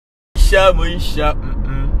Moesha, Moesha,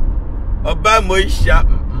 Oba Moesha,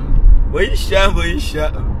 Moesha,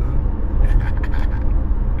 Moesha.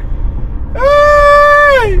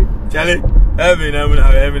 Charlie, I'm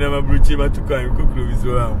a bruchy, but to come cook with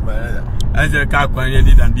as a car when you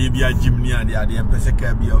did and DBA Jimmy and the idea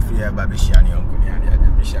Pesca be of here, Babishani, Uncle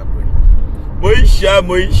and Bishop. Moesha,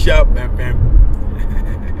 Moesha,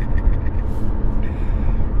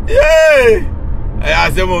 yay! I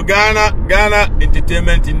asked them Ghana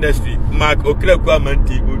entertainment industry, Mark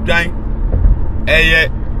Okrequamanti, Udine,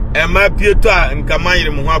 my Pieta and Kamay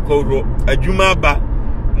Mohako, a Jumaba,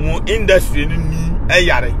 more industry in me, a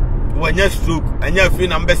yare. When you stroke and your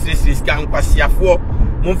friend ambassadors can pass your four,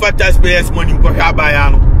 Mumfata spares money for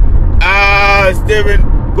Habayano. Ah, Steven,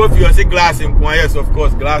 go for your glass in yes, of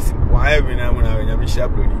course, glass in every now and then. I'm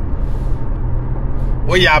shabby.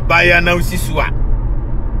 Oh, yeah, buy now, Sisua.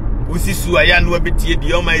 Usisua ya no betie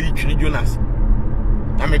de Almighty Twene Jonas.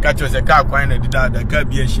 Na me catch us a car kwine the car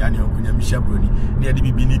be a shani okunya Moesha Broni. Near the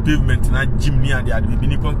bibini pavement na gym near the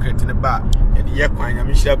bibini concrete in the bar. And the year kwine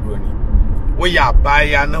Moesha Broni. We ya buy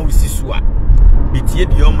ya na usisua. Betie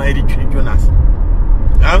de Almighty Twene Jonas.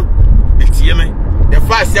 Huh? Betie me. The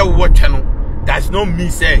first say what channel does not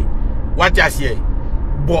mean say what I say.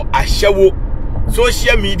 But I show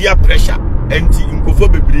social media pressure anti nkofo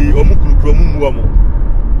bebre omukuru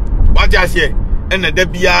what I say, and the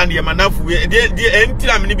Debia and the Manafu, the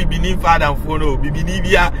entire mini bibini father and phono,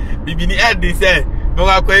 bibini add they say, no,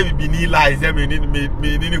 I quite bibini lies, I mean, in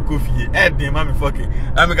a coffee, add the mammy fucking.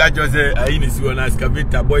 I'm a guy just a in a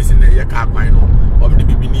excavator, boys in the car, of the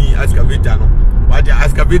bibini excavator. What the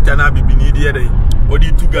excavator now bibini the other, or the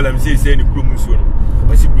 2 gallons say, any chromosome,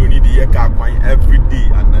 but she will need the car every day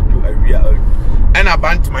and not do a real. And I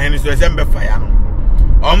bant my hands to assemble fire.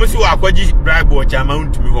 Almost so I could bribe watch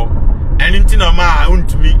amount to me home. And in Tinama, own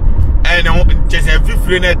to me, and just every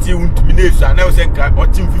friend at you to me, so I never send or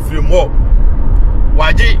team 50 more.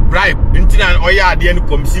 Why, bribe, in Tina, or ya, the end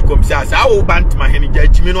come see, I will bant my hand,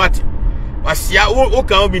 judge me what. Was ya, oh,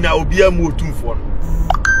 can't be now be a more tune for.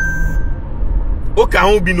 Oh,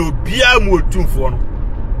 can't be no beer more tune for.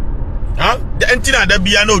 Huh? The Antina, there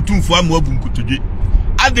be no tune for more bunko to do.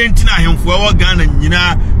 Adentina him for our gun and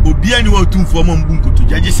Yina, will be any tune for Mumbuko to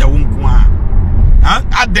judge a wonkwa. Huh?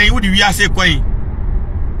 At the would you say quay?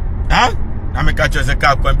 Huh? I make catch as a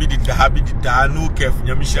car can be the habit that no care for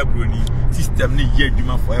your Moesha Broni system. Ni year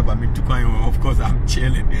Juma forever. Me to coin, of course, I'm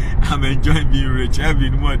chilling. I'm enjoying being rich.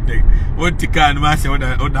 Having one day. What the car and master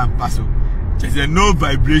other passo. Just a no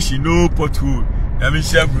vibration, no pothole.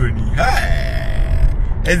 Moesha Broni.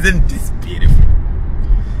 Isn't this beautiful?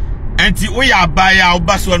 And we are by our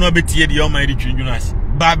bus one of the Almighty Twene Jonas.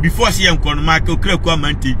 But before seeing Michael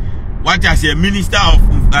Krequamanti, what I say, Minister of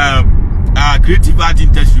Creative Art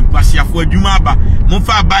Industry, Pasia for Jumaba,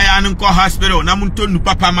 Monfa Bayan Call Hospital, Namunton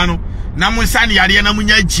Papa Mano, Namun Sani Ariana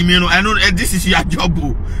Munya Jimeno. I know this is your job.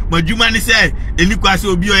 But Jumani said, Elikwas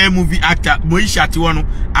will be a movie actor, Moesha Tuano,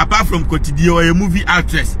 apart from Cotidio, a movie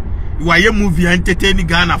actress. Why a movie entertaining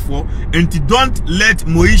Ghana for, and don't let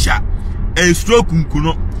Moesha a stroke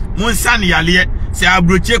Kuno. Monsani Alie, say I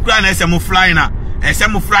broche crown as I'm flying now, as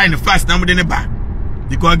I'm flying fast number than a bar.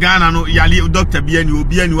 Because Ghana no Yali Doctor Bienu,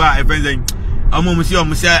 Bienua, a friend. A moment,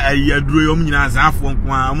 I drew Omina Zafon,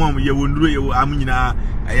 a moment you won't do Amina,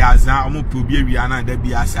 a Yaza, Omopu, Biana,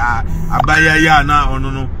 Debiasa, Abayana, or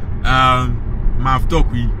no,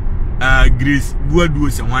 Maftoki, Grace,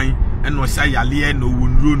 Boadu, and wine, and no say Yali, no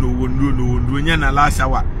one drew, Yana last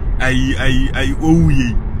hour, I owe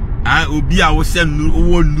ye. Obi a was send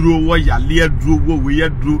no drew what ya lear drew what we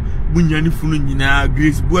drew bunyani funu nyina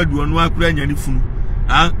Grace Boadu no akura nyani funu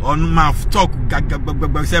on mouth talk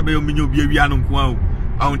gagagagagag sebe o menyo bia wia no nko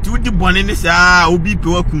a o nti udi bone ne sa obi pe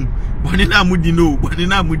wakum bone na mudi no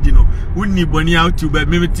wonni bone out ba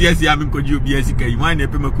me tiasi am nkoji obi asika yi wan na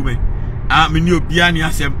pe makume meni obi ani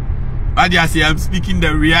asem what I say, I'm speaking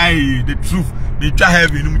the reality, the truth. They try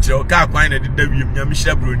having no child, car quine at the W.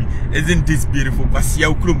 Moesha Broni. Isn't this beautiful?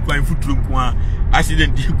 Pasia Krum quine footrum qua.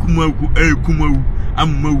 Accident Kumu,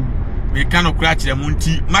 Amu. Me cannot cratch the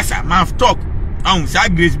Monty. Massa, mouth talk. Sa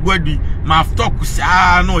Grace Boadu, mouth talk,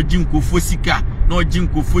 sa no Jinko Fosika, no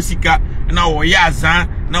Jinko Fosika. Now Yaza,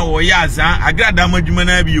 I got damage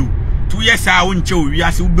manabu. 2 years I won't show you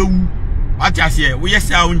as you. What I say, we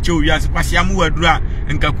yes, I won't show you as Pasiamu Adra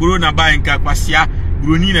and Kakurona by and Kapasia,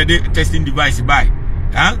 Brunina testing device by.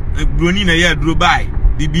 Brunina ya drew by.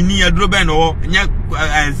 The Binia Droban or Yak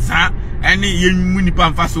any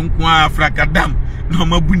Munipan Fason Qua Fracadam, no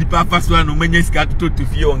more Bunipa Faswan, no Menescat to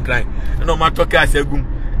fear on cry, no Matoka Segum,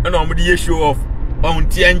 and no show off on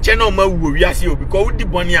Tian Channel Mau Yasio because the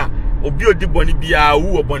Bonia, obi odi boni bia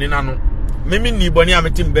wo boni na no memi ni boni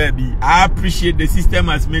ametim baby. I appreciate the system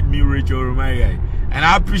has made me rich or my guy, and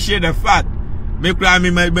I appreciate the fact me kura me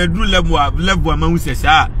do level ma hu se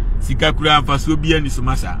sa sika kura amfa so bia ni so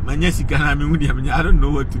masa manya sika na me hu dia me I don't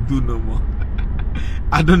know what to do no more.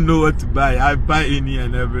 I don't know what to buy. I buy any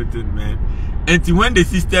and everything, man. And when the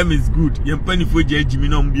system is good,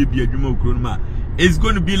 it's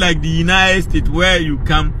going to be like the United States, where you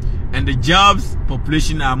come and the jobs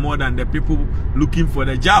population are more than the people looking for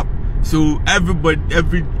the job. So everybody,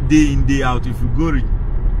 every day in, day out, if you go to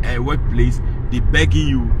a workplace, they begging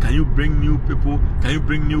you, can you bring new people? Can you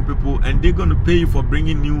bring new people? And they're going to pay you for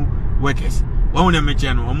bringing new workers. One of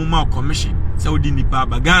them commission. So di nipa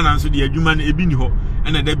bagana so di adwuma na ebi ni ho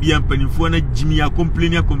na da bia mpanimfo na jimi ya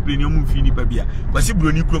complain omu fi nipa bia kwasi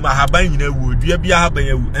broni krom ahaban nyina wu dua bia ahaban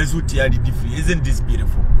ya wu enso tia di different. Isn't this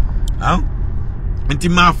beautiful? Nti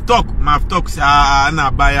maf talk sa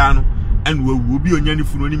na abaya no en wu obi onyani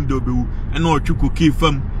funu onim do bewu na otwuko ke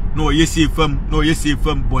fam na oyese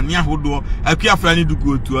fam boni ahodo akuafra ni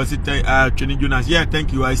duko to Twene Jonas. Yeah,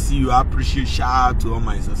 thank you. I see you. I appreciate. Shout out to all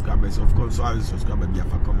my subscribers. Of course, so I will subscribe and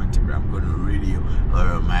for commenting. I'm gonna radio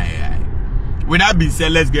or my eye. With that being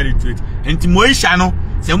said, let's get into it. And Moesha no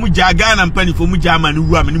se mu jaga na mpani fo mu jama ni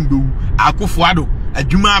wu amani mbewu akofo ado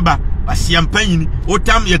adwuma aba basi ampanyini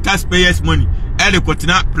otam your taxpayers money e de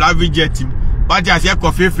kotina private jet team. But as you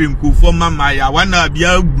coffee frame ko for mama ya wana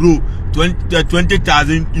bia bro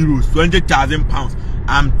 20,000 euros, 20,000 pounds.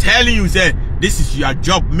 I'm telling you, say this is your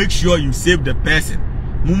job. Make sure you save the person.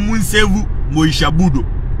 Mumun save Moesha Buduong.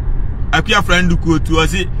 Akia friend do to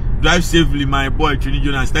us. Drive safely, my boy Twene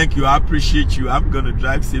Jonas. Thank you. I appreciate you. I'm gonna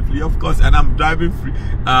drive safely, of course, and I'm driving free.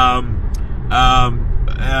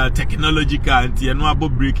 Technology car and no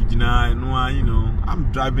about breakage now. No, you know,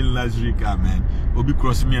 I'm driving luxury car, man. Obi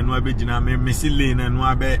cross me and no be jina me messy lane and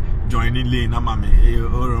no be joining lane. I'm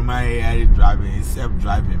my driving,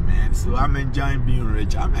 self-driving, man. So I'm enjoying being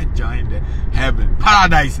rich. I'm enjoying the heaven,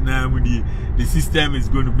 paradise now. With the system is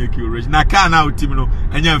going to make you rich. Na car now, team no,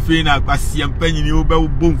 and you're feeling like pasi penny you be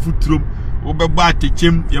boom foot room. Obeba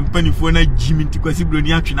techem yempanifo na jimi ntikwasi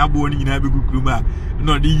broni atwe na bo ni na be kukruma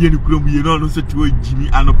no de ye ni krom ye no so tuo jimi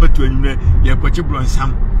anopatu anwure ye kwache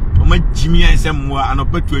bronsam o ma jimi ansem wa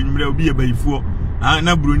anopatu anwure obi ye bayifo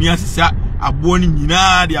na broni asesa abo ni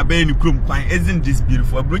nyina de abai ni krom kwan. Isn't this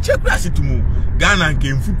beautiful? Bro check class tumu Ghana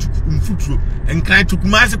nke mfuturo enkran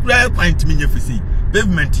tukuma ase kura kwan timi nya fesi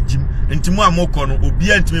pavement jim ntimo amoko no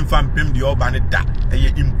obi antimi mfa mpem de oba ne da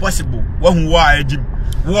eye impossible wa hu wa ajim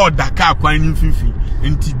word aka kwan ni fifi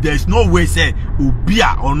nti there's no way say obi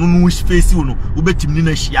a onu no face no obetimi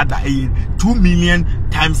na hia da 2 million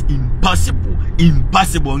times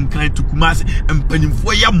impossible nkan tukumase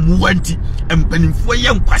empanimfo ya muwanti empanimfo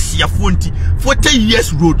ya nkwasiafo nti 40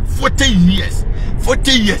 years road 40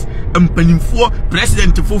 years empanimfo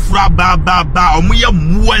president fofura ba omoya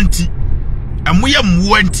muwanti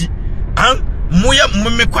moya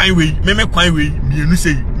meme kwan we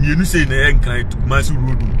mienu sei na enkan tukumase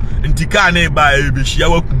road nti ka na ba ebehia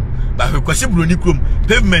waku ba kwase broni krom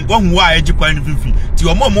pavement wo hu wa eji kwan fifi ti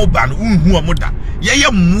omo ba no unhu omo da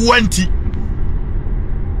ye muwanti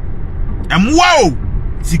emwa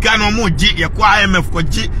sika no mo ji ye kwa IMF ko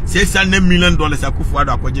ji $600 million akofo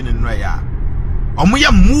ado akoje ne nra ya omo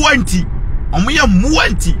ye muwanti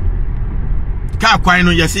ka kwan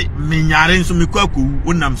no yesi menyare nso mekwaku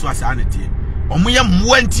wonam so asa na tie omo ye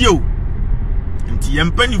muwanti o nti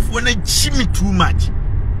yempanifo na chimi too much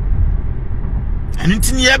and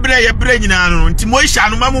nti ye bre nyina no nti Moesha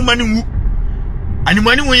no mamani wu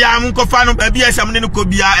animani wu ya am kofa no ba bia asam ne ko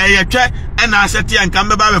bia eyetwe na asete anka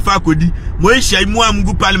mbeba befa kodi Moesha mu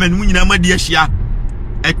amgu parliament mu nyina madi ahia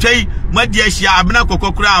etwei madi ahia abena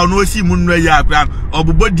kokokora no osi mu nno ya akra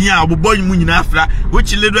obobodin a obobon mu nyina afra wo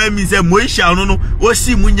chile do mi se Moesha no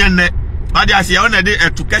osi mu nyane ade ase ya ona de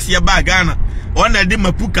etukase ba Ghana ona de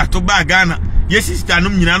mapuka to ba Ghana yes sister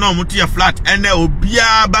num nyina na omoto ya flat ene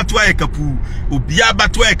obia batwa e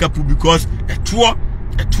kapu because etuo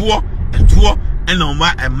and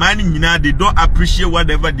a man nyina they don't appreciate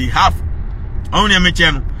whatever they have. Only me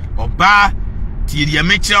cheno oba ti dia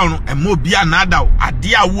me kire no emo bia na ada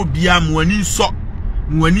ade a wo bia muani so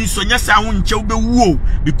nya sa ho nche wo be wuo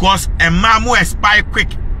because emma mo expire quick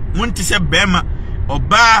won't say bema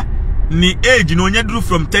oba ni age no nya duru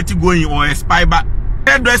from 30 going or expire ba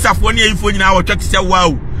dresser for ni ifo nyina wo twete say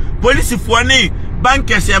wow police for ni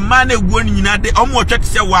bankers emma na eguo nyina de omo twete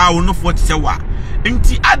say wow no 40 say wow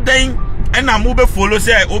nti adan ena mo be follow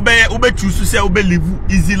say obe choose say obe live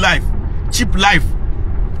easy life cheap life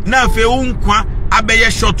na fe unkwa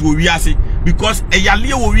abeye short wo wiase because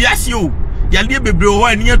eyale wo wiase o Yalie bebre ho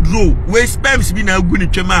ani aduro we sperms bi na agu ni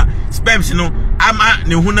twema sperms no ama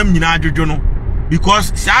ne honam nyina adwodwo no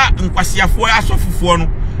because sa nkwasiafo asofofo no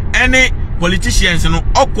ene politicians no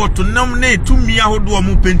okoto nam na etumi ahodo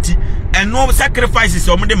mu penti eno sacrifices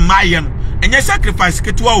o de maye no enye sacrifice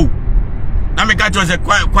ketwa o na me ka tell say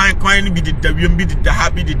kwan ni bi di dawiem bi di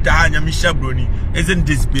happy di da nya Moesha Buduong isn't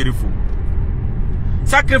this beautiful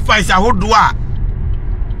sacrifice ahodo a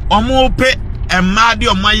omo pe emma de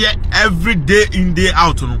omaye every day in day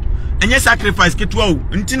out no enye sacrifice ketwa o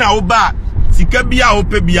ntina wo ba sika bia wo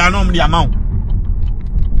pe bia no om de amount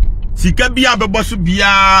sika bia beboso bia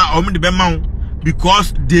om de be ma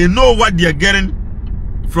because they know what they are getting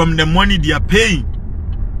from the money they are paying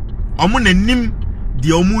omo nanim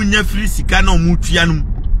de omo nya free sika na omo tua no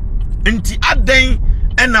nti adan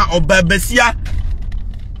ena obabasia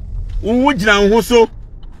wo gina ho so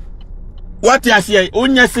what you say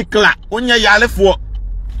onya sikla onya yalefo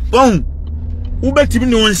bon ubetimi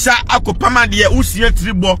ne wonsa akopama de usia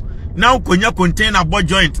tribo na ukonya container bo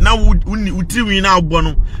joint na utriwi na abo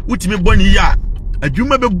no utimi boni ya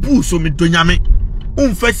adwuma be bu so medonyame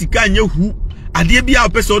umfa sika anya hu ade bia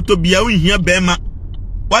opese otobia unhia bema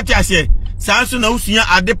what you say sanso na usia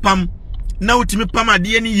ade pam na utimi pam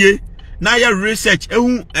ade ni ye na ya research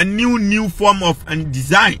ehu a new form of and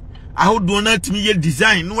design aho do na timi ye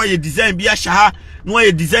design no ye design bia sha no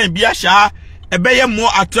ye design bia sha ebe ye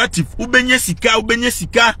more attractive ubenye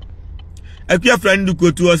sika a friend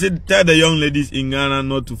go to us tell the young ladies in Ghana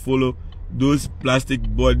not to follow those plastic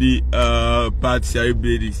body parts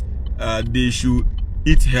celebrities. They should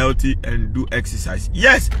eat healthy and do exercise.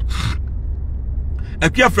 Yes.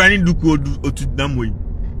 A friend go to Damway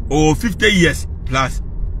or 50 years plus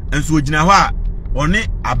and so jinawa on it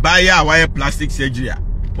abaya wire plastic surgery.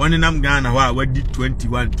 One in Ghana wa did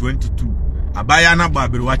 21 22 abaya na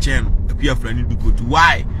babe watching a friend go to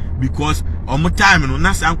why because omo time no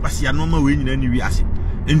na san kwase anoma we nyina ni wiase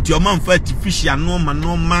enti omo mfa artificial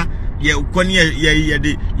noma ye ukoni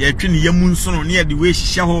ye twene ye munsono ne ye de we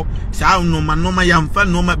hihye ho sa noma ya mfa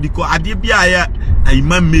noma because ade bia ya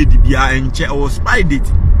ayima made bia enche o spied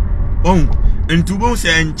it enti bo se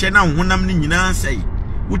enche na honam ni nyina sai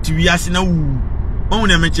wuti wiase na wu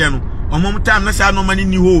na meche no omo time na sa noma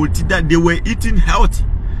ni ho ti that they were eating healthy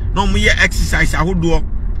no mo ye exercise ahodo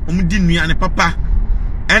omo di nuane papa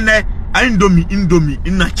ene indomie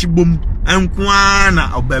ina chibom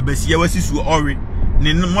enkwana obabasi wasisu ori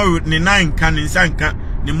ni nanka ni sanka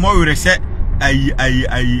ni mowere se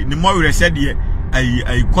ayi ni mowere se de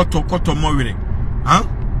ayi koto mowere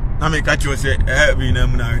na me ka cho se bi na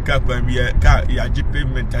mu na ka kwa bi ka ya ji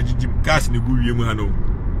payment ajiji gas ne gu wie mu ha no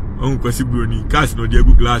on kwasi broni gas no de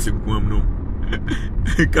gu glass nko am no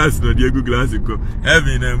gas no de gu glass nko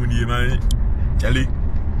heavy na mu ni man chale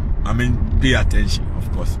I mean, pay attention,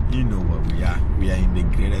 of course. You know what we are. We are in the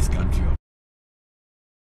greatest country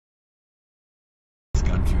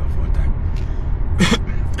of all time.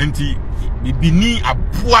 And bini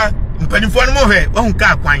apua mpanifo no mo he won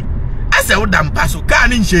ka kwan ase wo dampa so car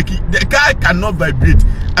ni shake the car cannot vibrate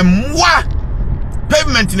amwa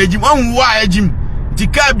pavement na jim won wa ajim di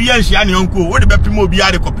car bia nhia ne onko wo de bepim obi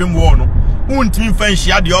ade kopem wo no untimi fa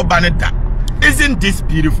nhia de oba ne da. Isn't this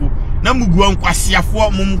beautiful? Na mugu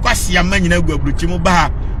ankwasiafo mum kwasia ma nyina guabruchi mu ba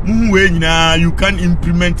mu we nyina you can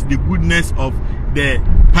implement the goodness of the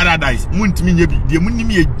paradise muntimi nya bi de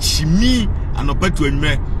munnim ye chimi anopatu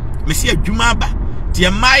anwere me se adwuma ba de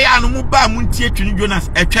maya no mu ba muntie Twene Jonas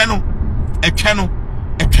etwe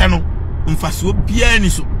no mfaso bia ni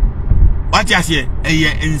so wati ase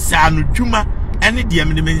eye nsa no dwuma ene de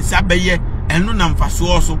me nsa beye eno na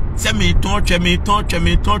mfaso so se me ton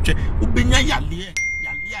twe ubenya yale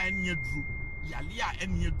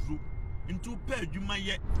enye dru ntu pa adwuma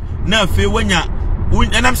ye na afi wanya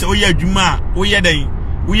enam se oye adwuma oye den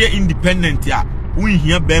oye independent a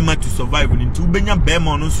unhia bema to survive ntu benya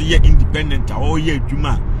bema no so ye independent a oye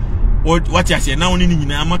adwuma what you say now ni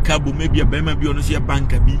nyina amaka bo maybe bema bi ono so ye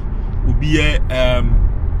banker bi obi ye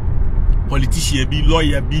politician bi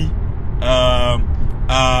lawyer bi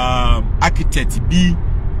architect bi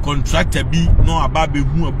contractor bi no ababe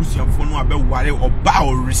hu abusiamfo no abe ware oba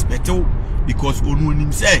or respect because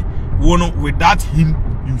onu say without him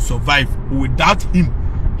you survive, without him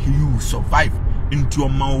you survive into a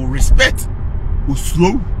more respect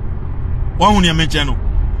usro wa hu ne menche no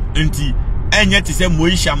enti enye ti se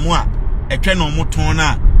Moesha mo a etwe no moton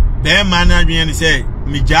na be ma na adwen ne se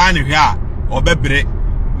migya ne hwe a obebre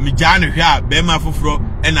migya ne hwe a be ma foforo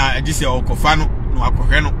e na agi se okofa no no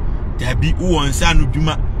akohwe no dabi wo nsa no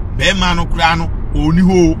dwuma be ma no kura no oni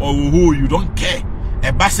ho owo you don't care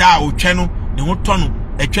e basa o twe no ne ho to no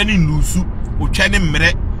etwe ne nusu o twe ne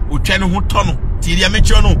mmere o twene ho tono ti dia me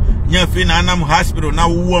cho no nya fe na anam hospital na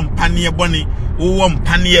wo mpane bone wo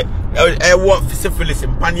mpane wo syphilis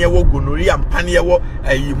mpane wo gonorrhea mpane wo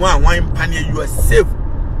ayi ho anwan mpane you are safe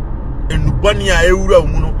enubani a ewura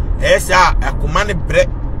mu no esa akoma ne bre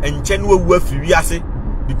enche no wu afiri ase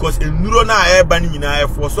because enuro na eba ni nyina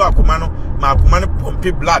efo so akoma no ma akoma ne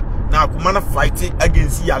pompe blood na akoma na fight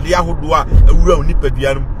against yale ahodo a ewura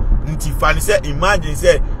onipadua no nti fa ne say imagine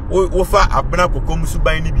say wo fa abena kokom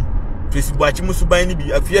suban ni bi twesibuachi musuban ni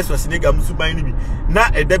bi afie so senega musuban ni bi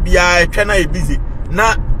na eda bia etwa na ebize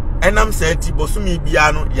na enam senti bosumi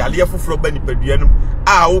bia no yale foforo ba nipadua no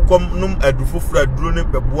a wokom num adu foforo aduro ne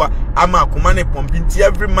beboa ama akoma ne pompe nti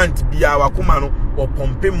every month bia wakoma no o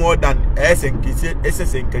pompe more than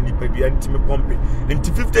SSN nipadua nti me pompe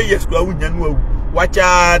nti 50 years kwa wunya no awu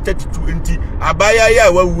wacha 32 nti abaya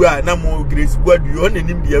ya wawu a na mo Grace Boadu on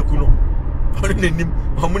enim de aku no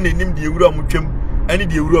on enim de ewura mo twam ani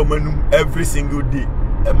de ewura manum every single day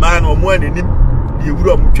a man or more enim de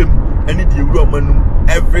ewura mo twam ani de ewura manum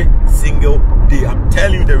every single day. I'm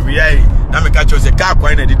telling you the reality. Na me catch us a car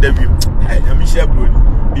kwa na de devim na Moesha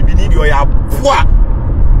Buduong bibini de oya boa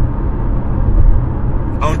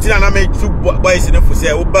antina na me two boys na for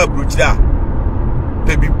say wo ba brochira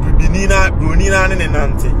bibini na broni na ne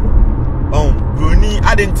nante broni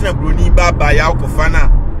adentina broni ba ya kofa na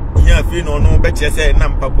nya fe no no be che say na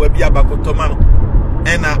mpaboa bi abakotoma no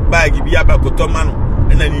ena bag bi abakotoma no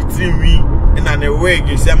ena ni trinwi ena ne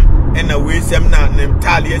wig sem ena we sem na ne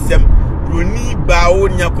mtali sem broni ba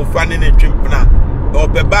onya kofa ne twempna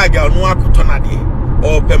ope bag no akotona de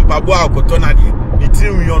ope mpaboa akotona de ni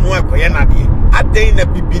trinwi ono akoye na de aden na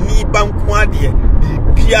bibini banku ade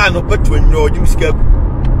bibia no peto nyo ojusika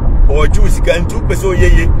ojusika ntu peso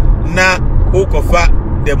yeye na okofa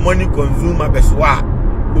the money consumer beswa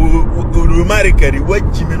o romarikari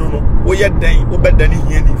wajimi no oye dan obedani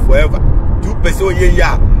hiani forever tu peso yeye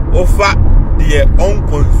a ofa the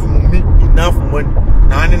unconsumed enough money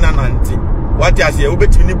na ane na nanti what you say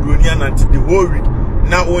obetimi ni broni nanti the whole week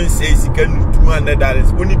na on say sika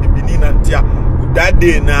 $200 only bibini nanti a that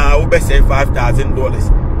day na we say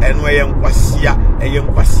 $5,000 and we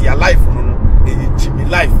enkwashia life no Jimmy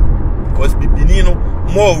life because bibini no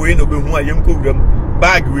more we no be hu ayenko wuram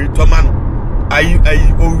bag we tomano ayi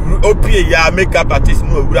opie ya makeup artist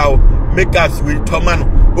no awura o makeups we tomano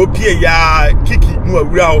opie ya kiki no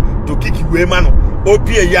awura o to kiki we ma no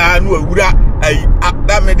opie ya no awura ayi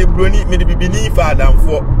da me de broni me de bibini fa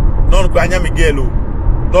adamfo no kwa anya me gelo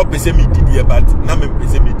no pese me didi but na me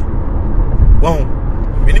pese me di won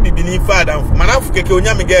me ni bibini fa adamfo manafu keke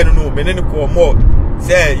onya me gelo no me ne ko mo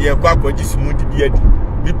say ye kwa kwaji sumu didi adi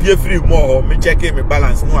me pay free more me check me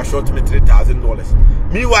balance no short me $3,000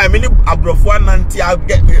 meanwhile me ni abrofo ananti I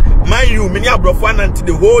get my you me ni abrofo ananti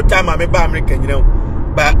the whole time I me ba America you know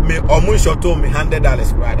but me omo short me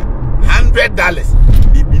 $100 brother $100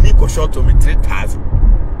 bibini ko short me 3,000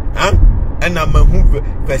 and na mahu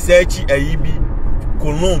Versace ayibi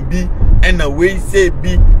Colombi and na we say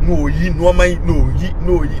bi no yi no man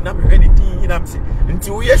no yi na me anything na me say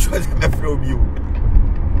until we sure me from you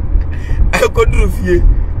I could do fear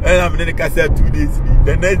and I'm in the cassette 2 days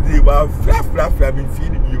the next day wow fla me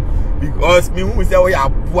feeding you because me who say we are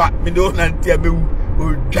poor me don't antia me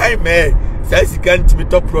who try me says you can't me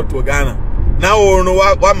top pro to Ghana now no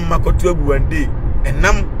one makotu one day and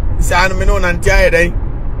nam san me no antia then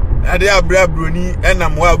ade abra broni and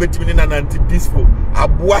am wa betimi na nanti peaceful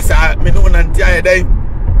aboa sa me no antia then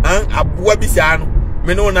aboa bi sa no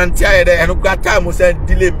me no antia then and go time say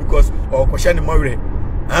delay because or question the more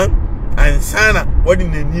and sana what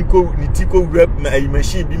in the nitiko rep my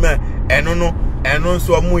machine be my eno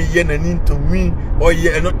so mo ye na ninto win or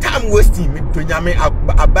ye no time wasting me to nyame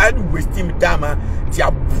abad wasting me time ti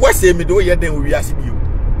aboa se me do ye den wi ase bio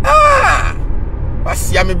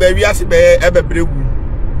pasia me ba wi ase be ebebregu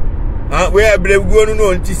we ebebregu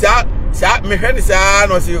no nti sa me hwede sa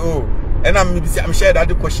no say oh and I'm sure that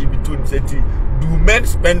the question between say do men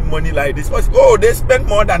spend money like this? Oh, they spend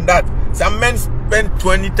more than that. Some men spend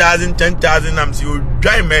 20,000, 10,000. I'm saying, oh,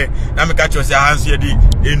 dry man. Now me catch you say, answer the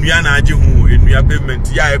enuya na aji hu enuya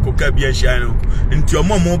payment. Ya eko kabi ya shano. Into your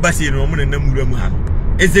mom basi no mo na mura mu hano.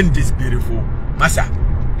 Isn't this beautiful, masa?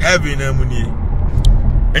 Heavy na money.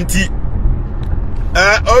 Enti,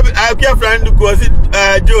 I care friend because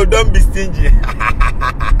Joe, don't be stingy.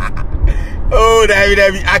 Oh,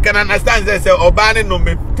 David, I can understand that. So, Obani no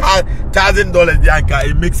me $1,000 Bianca.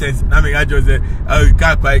 It makes sense. Now me just say, oh,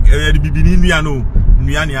 can't like the bibini no.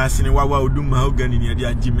 Niani asini wawa udu mahogany near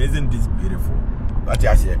the gym. Isn't this beautiful? What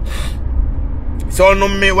you say? So no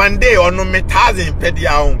me one day or no me 1,000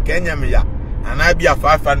 pedia on Kenya me ya, and I be a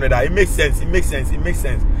 500. It makes sense. It makes sense.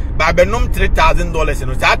 Babenum $3,000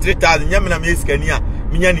 no sa $3,000 nyame na me skania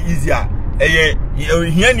minya ni easier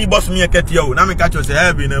here ni boss me ketia o na me catch you say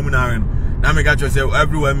heavy na mu na na me catch you say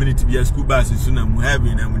every 1 minute be a school bus so na mu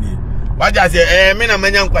heavy na mu ni what just say me na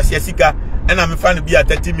manya nkwase sika e na me fa no be at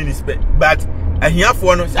 30 minutes but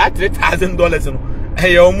ahiafo no sa $3,000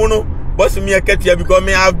 no omo no boss me ketia because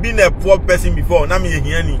me have been a poor person before na me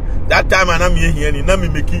here ni that time na me here ni na me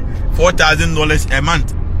make $4,000 a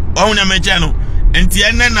month oh na me channel enti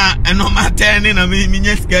ene na enoma 10 na me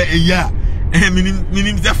nya sika a year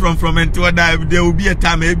meaning from until there will be a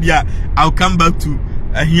time maybe I'll come back to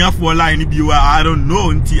here for line I don't know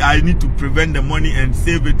until I need to prevent the money and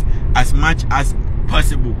save it as much as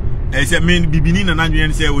possible. I said mean bibini na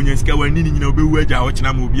nanwe say when you sika wani ni na be waja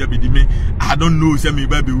ochina ma obi abedi me I don't know say me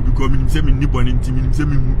ba be will become say me ni boni nti me say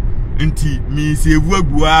me mu nti me say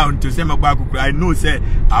vuagua until say magba akukura I know say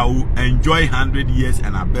I will enjoy 100 years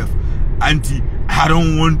and above anti I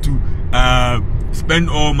don't want to spend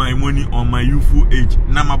all my money on my youthful age.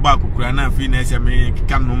 Na maba kokura na fi na say me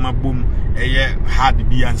kika no mabom hard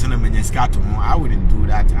be and na menya scato. I wouldn't do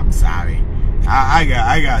that. I'm sorry.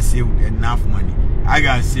 I got save enough money. I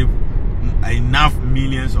got save enough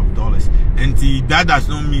millions of dollars. And that does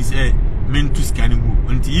not mean say mean to scanning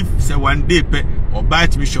go. Until if say one day pay or buy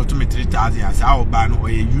to me short to me 3,000 as I will buy no or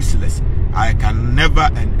useless. I can never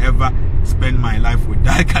and ever spend my life with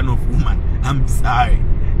that kind of woman. I'm sorry.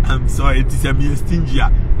 I'm sorry, it is a me stingy.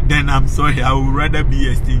 Then I'm sorry, I would rather be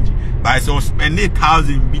a stingy. But I saw spend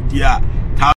 8,000 bit there